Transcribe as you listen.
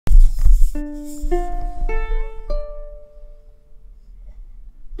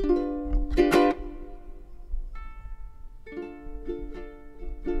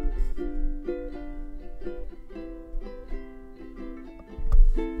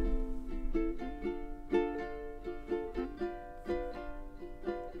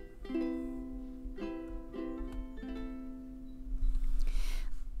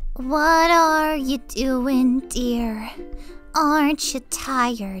you doing, dear? Aren't you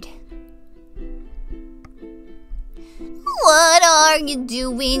tired? What are you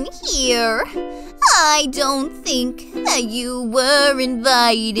doing here? I don't think that you were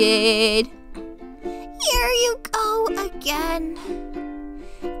invited. Here you go again,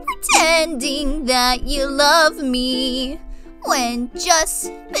 pretending that you love me, when just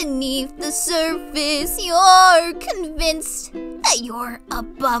beneath the surface you're convinced that you're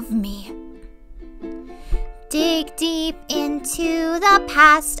above me. Dig deep into the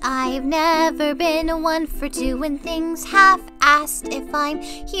past. I've never been one for doing things half-assed. If I'm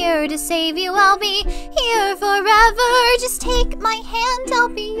here to save you, I'll be here forever. Just take my hand, I'll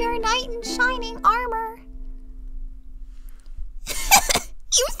be your knight in shining armor.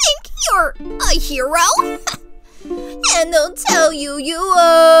 You think you're a hero? And they'll tell you you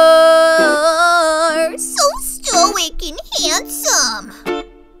are so stoic and handsome,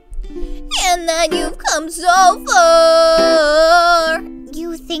 and that you've come so far.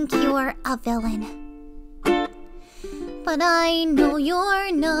 You think you're a villain, but I know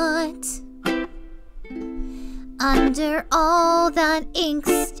you're not. Under all that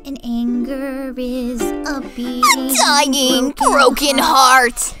angst and anger is a beating, dying, broken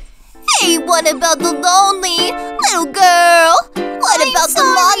heart. Hey, what about the lonely little girl? What about the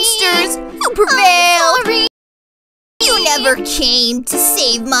monsters who prevailed? You never came to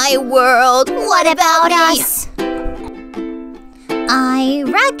save my world. What about us? I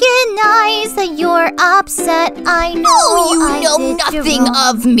recognize that you're upset. I know you know nothing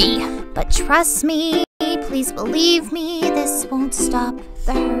of me. But trust me, please believe me, this won't stop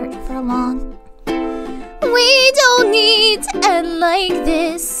the hurt for long. We don't need to end like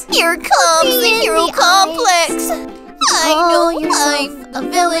this. Here comes the hero complex. I know I'm a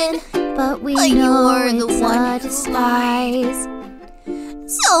villain, but we know you're the it's one a disguise.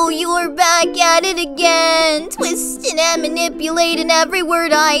 So you're back at it again, twisting and manipulating every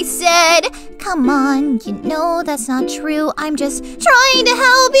word I said. Come on, you know that's not true. I'm just trying to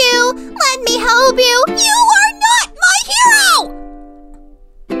help you. Let me help you. You are not my hero!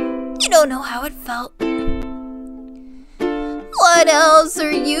 You don't know how it felt. What else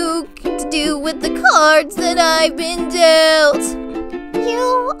are you to do with the cards that I've been dealt?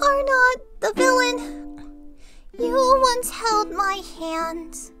 You are not the villain. You once held my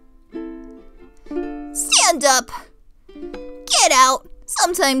hand. Stand up. Get out.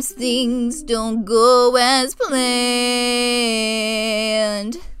 Sometimes things don't go as planned.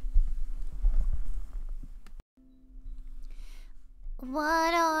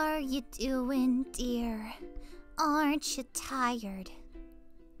 What are you doing, dear? Aren't you tired?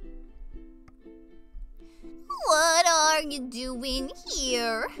 What are you doing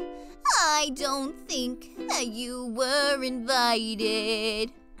here? I don't think that you were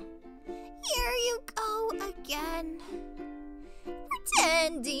invited. Here you go again,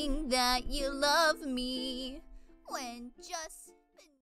 pretending that you love me, when just